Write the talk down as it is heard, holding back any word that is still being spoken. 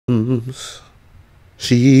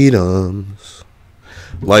Sheedums.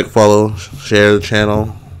 Like, follow, share the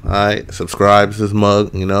channel. Alright, subscribe to this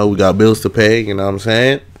mug. You know, we got bills to pay. You know what I'm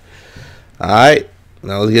saying? Alright,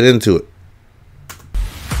 now let's get into it.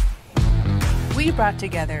 We brought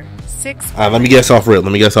together 6. Alright, let me guess off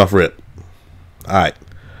rip. Alright.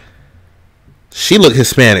 She look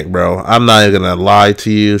Hispanic, bro. I'm not even gonna lie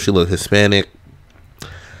to you. She look Hispanic.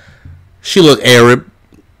 She look Arab.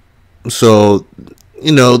 So,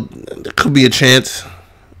 you know, there could be a chance.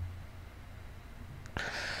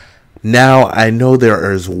 Now, I know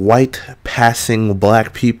there is white passing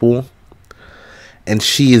black people. And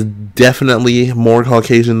she is definitely more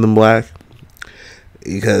Caucasian than black.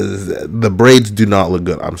 Because the braids do not look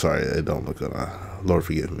good. I'm sorry, they don't look good. Lord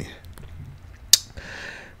forgive me.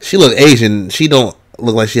 She look Asian. She don't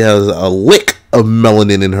look like she has a lick of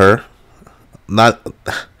melanin in her. Not...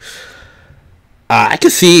 I can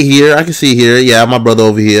see it here. I can see it here. Yeah, my brother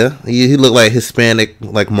over here. He look like Hispanic,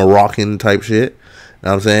 like Moroccan type shit. You know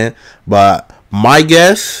what I'm saying? But my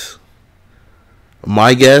guess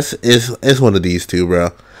is one of these two, bro.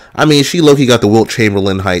 I mean, she low-key got the Wilt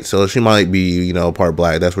Chamberlain height, so she might be, you know, part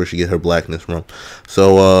black. That's where she get her blackness from.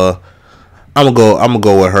 So I'm gonna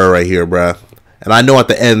go with her right here, bro. And I know at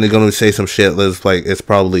the end they're gonna say some shit that's like it's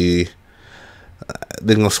probably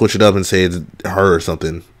they're gonna switch it up and say it's her or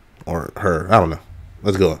something. Or her. I don't know.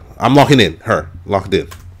 Let's go. I'm locking in. Her. Locked in.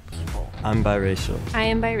 I'm biracial. I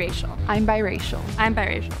am biracial. I'm biracial. I'm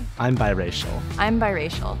biracial. I'm biracial. I'm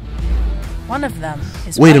biracial. One of them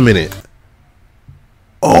is Wait white. a minute.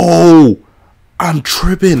 Oh, I'm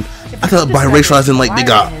tripping. I thought biracial as in like they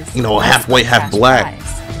got, you know, half white, half black.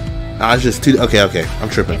 Nah, it's just two. Okay. I'm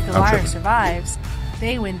tripping. If the wire survives,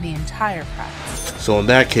 they win the entire prize. So in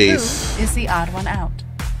that case, who is the odd one out?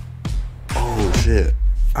 Oh shit.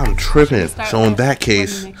 I'm tripping. So in that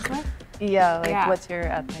case, Yeah, what's your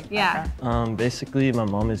ethnic background? Basically my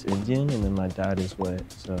mom is Indian and then my dad is white,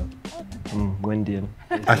 so I'm Windian.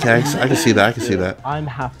 okay, I can see that. I can see that. I'm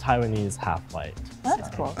half Taiwanese, half white.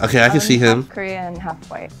 That's cool. Okay, I can see him. Half Korean, half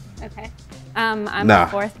white. Okay. I'm a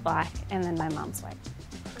fourth black, and then my mom's white.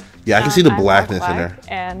 Yeah, I can see the I'm blackness half in black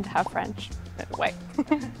there. and half French, but white.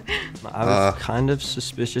 I was kind of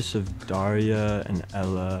suspicious of Daria and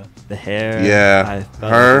Ella. The hair, Yeah, I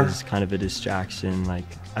thought her. it was kind of a distraction, like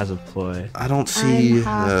as a ploy. I don't see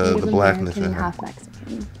the blackness in her. Half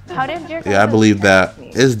Mexican. How did your Yeah, I believe that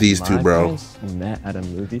is these two, My bro. parents met at a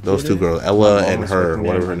movie Those two theater. girls, Ella My mom and was her, working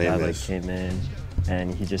there, whatever her my name dad, is. Came in,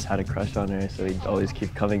 and he just had a crush on her, so he'd always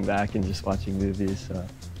keep coming back and just watching movies. So.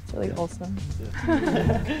 It's really wholesome.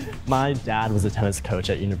 My dad was a tennis coach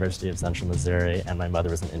at University of Central Missouri, and my mother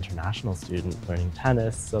was an international student learning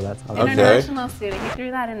tennis, so that's how International student. He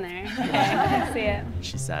threw that in there. Okay, I can see it.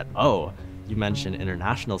 She said, "Oh, you mentioned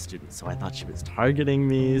international students, so I thought she was targeting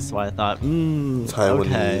me, so I thought, Taiwanese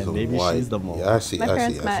okay, and maybe white. she's the mole." Yeah, I see. My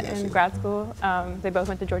parents I met see. in grad school. They both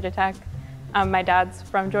went to Georgia Tech. My dad's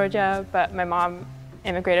from Georgia, but my mom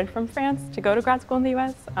immigrated from France to go to grad school in the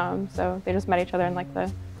US. So they just met each other in like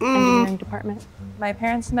the engineering department. My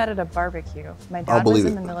parents met at a barbecue. My I'll dad was believe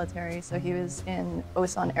in it. the military, so he was in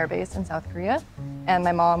Osan Air Base in South Korea. And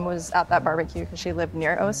my mom was at that barbecue because she lived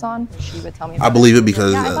near Osan. She would tell me about I believe it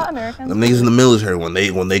because Yeah, I thought Americans them niggas in the military when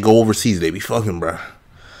they go overseas they be fucking, bro.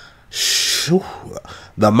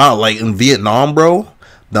 The amount, like in Vietnam, bro,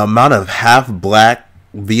 the amount of half black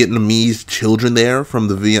Vietnamese children there from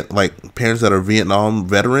the like parents that are Vietnam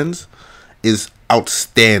veterans is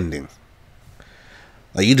outstanding.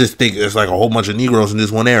 Like you just think it's like a whole bunch of Negroes in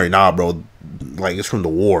this one area. Nah, bro, like it's from the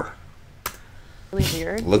war. really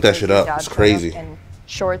weird. Look that because shit your up. dad It's showed up crazy. In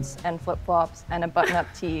shorts and flip-flops and a button-up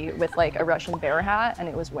tee with like a Russian bear hat, and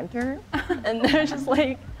it was winter. And they're just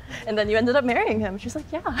like, and then you ended up marrying him. She's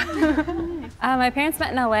like, yeah. My parents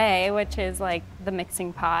met in LA, which is like the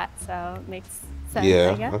mixing pot, so it makes sense, I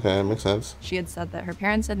Yeah, guess. okay, makes sense. She had said that her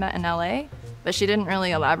parents had met in LA, but she didn't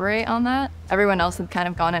really elaborate on that. Everyone else had kind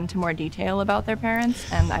of gone into more detail about their parents,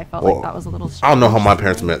 and I felt like that was a little strange. I don't know how my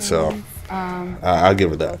parents met, so I'll give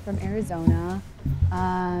her that. From Arizona.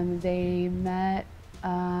 They met,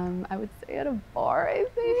 I would say at a bar, I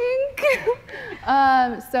think.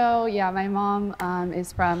 So yeah, my mom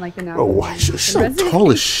is from like the Bro, why is she so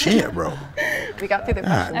tall as shit, bro? We got through the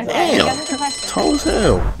God questions. damn, tall as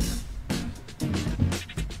hell.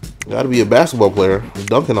 Gotta be a basketball player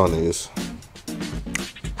dunking on these.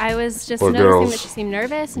 I was just Or noticing girls. that she seemed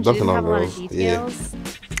nervous and she Dunking didn't on have a lot of girls, yeah. details.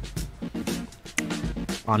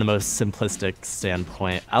 On a most simplistic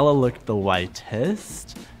standpoint, Ella looked the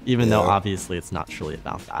whitest, even though Yeah. obviously it's not truly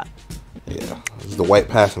about that. Yeah, this is the white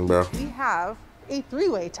passing, bro. We have a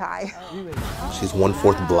three-way tie She's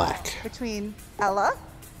 1/4 black. between Ella,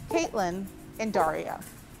 Caitlin, and Daria.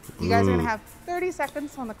 You guys are gonna have 30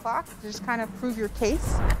 seconds on the clock to just kind of prove your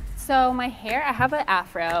case. So my hair, I have an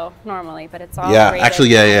afro normally, but it's all Yeah, braided actually,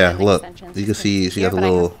 yeah. Look, extensions you can see she got here, the but I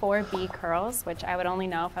little. have 4B curls, which I would only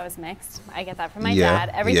know if I was mixed. I get that from my Yeah,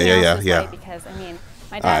 dad. Everything yeah, else is yeah. white because I mean,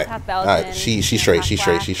 my dad's half All Belgian. right, she's he's straight, half she's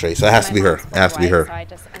black, straight. So it has to and be my her. mom's It has to be white, her. So I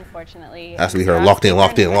just unfortunately. Has to be her. I'm Locked in, born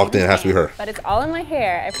locked in, and locked in. raised Has to be her. But it's all in my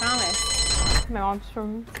hair, I promise. My mom's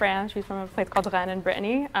from France. She's from a place called Rennes in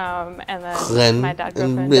Brittany. And then Rennes my dad grew up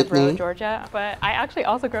in in Brittany. Devereaux, Georgia. But I actually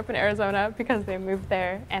also grew up in Arizona because they moved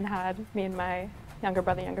there and had me and my younger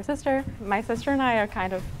brother, younger sister. My sister and I are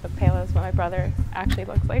kind of the palest, but my brother actually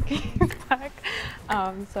looks like he's black.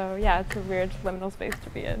 So yeah, it's a weird liminal space to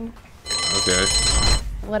be in. Okay.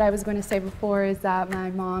 What I was going to say before is that my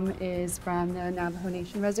mom is from the Navajo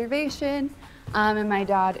Nation Reservation, and my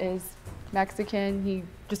dad is Mexican. He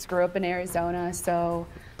just grew up in Arizona, so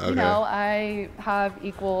you know, I have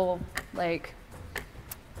equal like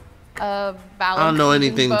valid. I don't know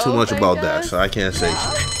anything both, too much I about that, guess. so I can't say.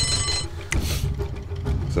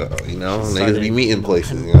 So, you know, niggas Started, be meeting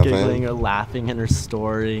places, kind you of know what I'm giggling saying? or laughing in her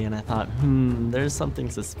story, and I thought, there's something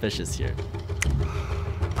suspicious here.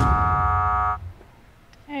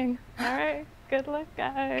 Dang. All right. Good luck,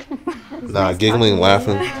 guys. Nah, giggling,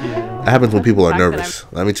 laughing. That happens when people are nervous.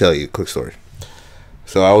 Let me tell you a quick story.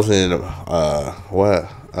 So I was in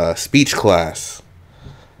speech class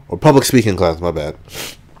or public speaking class, my bad.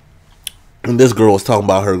 And this girl was talking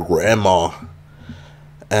about her grandma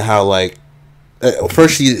and how like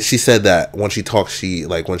first she said that when she talks, she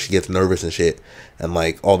like when she gets nervous and shit and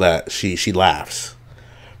like all that, she laughs.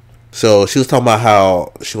 So she was talking about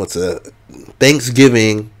how she went to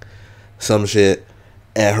Thanksgiving, some shit,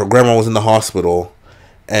 and her grandma was in the hospital,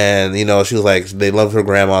 and you know she was like they loved her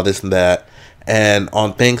grandma, this and that, and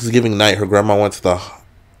on Thanksgiving night her grandma went to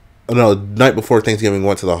the night before Thanksgiving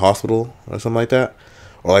went to the hospital or something like that,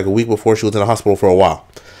 or like a week before she was in the hospital for a while.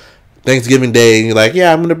 Thanksgiving Day, and you're like,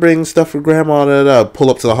 yeah, I'm gonna bring stuff for grandma. Pull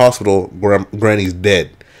up to the hospital, Granny's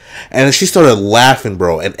dead. And she started laughing,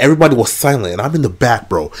 bro, and everybody was silent, and I'm in the back,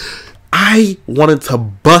 bro. I wanted to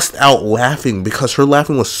bust out laughing because her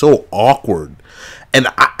laughing was so awkward. And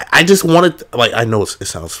I just wanted to, like, I know it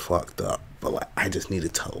sounds fucked up, but like I just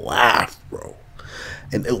needed to laugh, bro.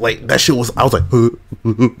 And like that shit was, I was like,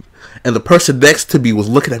 and the person next to me was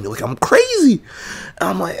looking at me like I'm crazy. And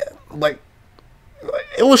I'm like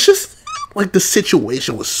it was just like the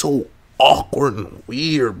situation was so awkward and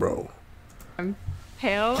weird, bro.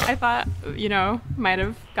 Pale, I thought, you know, might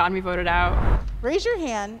have gotten me voted out. Raise your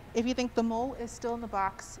hand if you think the mole is still in the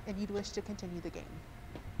box and you'd wish to continue the game.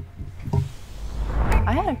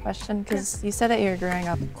 I had a question because you said that you're growing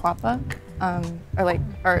up Quappa,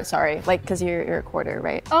 because you're a quarter,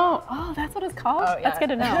 right? Oh, that's what it's called? Oh, yeah. That's good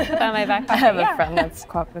to know. Put that in my back I pocket. have a friend that's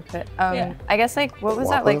Quappa fit. Yeah. I guess like what was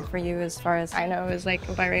that Quappa? like for you as far as I know as like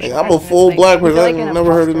a biracial Hey, I'm a person, full it's, black you feel person. like I've an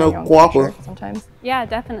never heard of imposter no in your own Quappa. culture Sometimes. Yeah,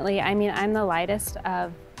 definitely. I mean, I'm the lightest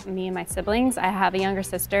of me and my siblings. I have a younger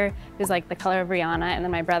sister who's like the color of Rihanna, and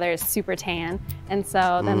then my brother is super tan. And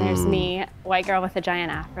so then there's me, white girl with a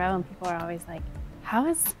giant afro, and people are always like, how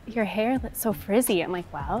is your hair so frizzy? I'm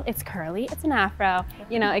like, well, it's curly, it's an afro.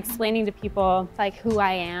 You know, explaining to people like who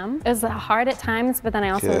I am. It was hard at times, but then I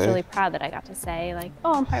also was Okay. really proud that I got to say like,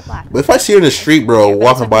 oh, I'm part black. But if I see her in the street, bro, Yeah, but it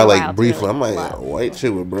walking took by me a like while to briefly, really I'm like, love. white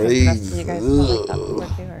chick with The rest of braids. you guys felt like that Ugh.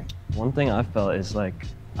 before too, or? One thing I felt is like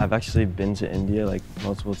I've actually been to India like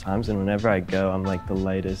multiple times, and whenever I go, I'm like the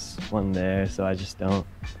lightest one there, so I just don't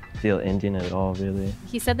feel Indian at all, really.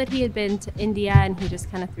 He said that he had been to India and he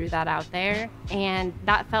just kind of threw that out there, and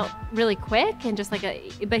that felt really quick and just like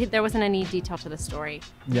but there wasn't any detail to the story.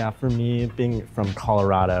 Yeah, for me, being from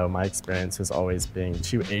Colorado, my experience has always been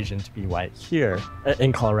too Asian to be white here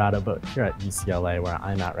in Colorado, but here at UCLA, where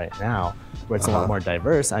I'm at right now, where it's a lot more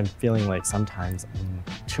diverse, I'm feeling like sometimes I'm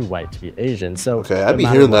too white to be Asian. So Okay, I'd no be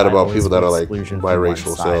matter hearing that what, I about always people that feel are, like, exclusion from one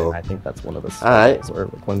biracial, side, so- and I think that's one of the Alright.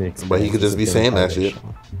 struggles, or like one of the But he could just be experiences saying of that being shit.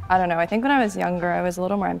 biracial. I don't know. I think when I was younger, I was a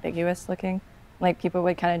little more ambiguous looking. Like people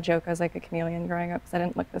would kind of joke I was like a chameleon growing up because I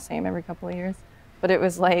didn't look the same every couple of years. But it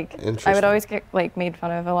was like I Interesting. would always get like made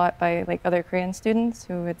fun of a lot by like other Korean students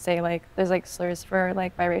who would say like there's like slurs for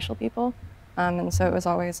like biracial people, and so it was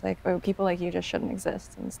always like, oh, people like you just shouldn't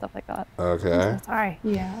exist and stuff like that. Okay. Sorry.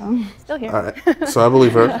 Yeah. Still here. All right. So I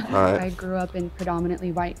believe her. All I right. grew up in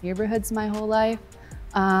predominantly white neighborhoods my whole life,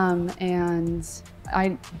 and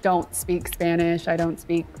I don't speak Spanish. I don't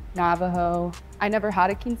speak Navajo. I never had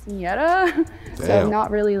a quinceañera, so Damn. I'm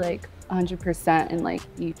not really like 100% in like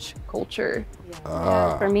each culture.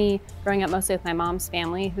 Yeah, for me, growing up mostly with my mom's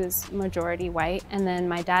family, who's majority white, and then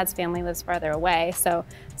my dad's family lives farther away. So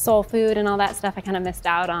soul food and all that stuff I kind of missed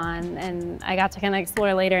out on, and I got to kind of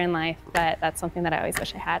explore later in life, but that's something that I always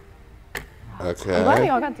wish I had. Okay. I'm glad we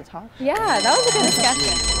all got to talk. Yeah, that was a good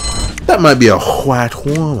discussion. That might be a white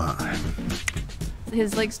woman.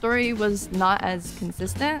 His like story was not as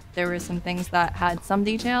consistent. There were some things that had some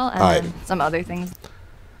detail and then some other things.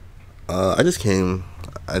 I just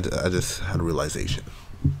had a realization.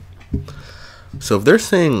 So if they're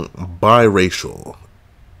saying biracial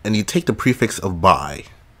and you take the prefix of bi,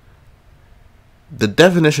 the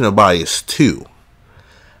definition of bi is 2.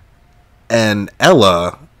 And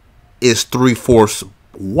Ella is 3/4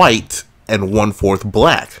 white and 1/4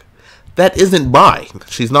 black. That isn't bi.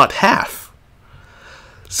 She's not half.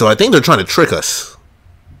 So I think they're trying to trick us.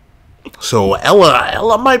 So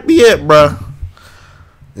Ella might be it, bruh.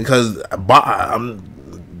 Because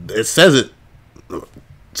it says it.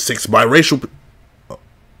 6 biracial.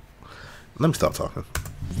 Let me stop talking.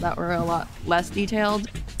 That were a lot less detailed.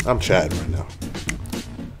 I'm chatting right now.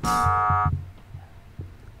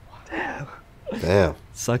 Damn.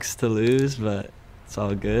 Sucks to lose, but it's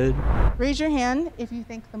all good. Raise your hand if you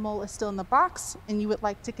think the mole is still in the box and you would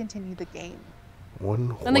like to continue the game.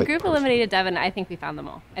 When the group eliminated Devin, I think we found the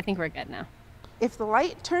mole. I think we're good now. If the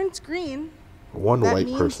light turns green, that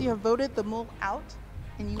means person. you have voted the mole out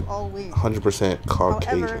and you all win. 100%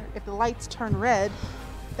 Caucasian. However, if the lights turn red,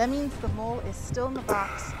 that means the mole is still in the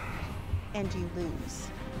box and you lose.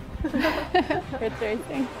 It's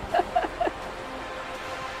racing.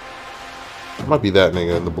 It might be that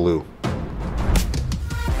nigga in the blue.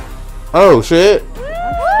 Oh shit!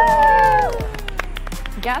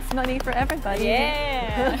 Gas money for everybody.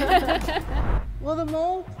 Yeah. Will the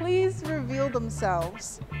mole please reveal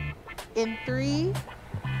themselves in 3,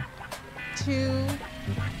 2.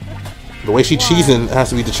 The way she cheesing has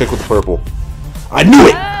to be the chick with the purple. I knew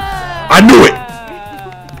it! I knew it!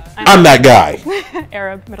 I'm that guy.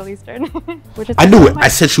 Arab, Middle Eastern. Which is I knew it. I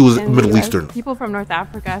said she was in Middle the US. Eastern. People from North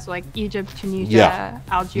Africa, so like Egypt, Tunisia, Yeah.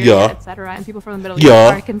 Algeria, Yeah. etc., and people from the Middle Yeah.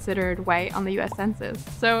 East are considered white on the U.S. Census.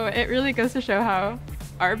 So it really goes to show how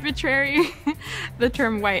arbitrary the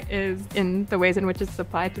term white is in the ways in which it's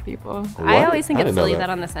applied to people. I always think I it's didn't know silly that. that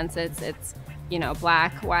on the census it's, you know,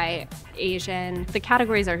 black, white, Asian. The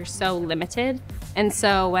categories are so limited. And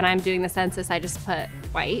so when I'm doing the census, I just put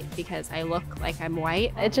white because I look like I'm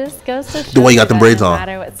white. It just goes to show The way you got them that braids no on.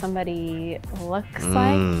 matter what somebody looks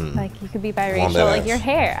Mm. like you could be On biracial. that Like ass. your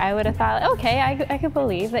hair, I would have thought, okay, I could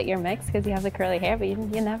believe that you're mixed because you have the curly hair, but you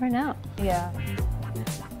never know. Yeah.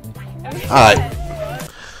 Alright.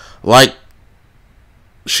 Like,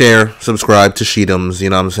 share, subscribe to Sheedums, you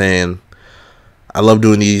know what I'm saying? I love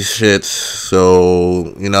doing these shits,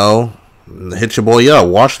 so, you know, hit your boy up,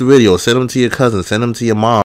 watch the video, send them to your cousin, send them to your mom.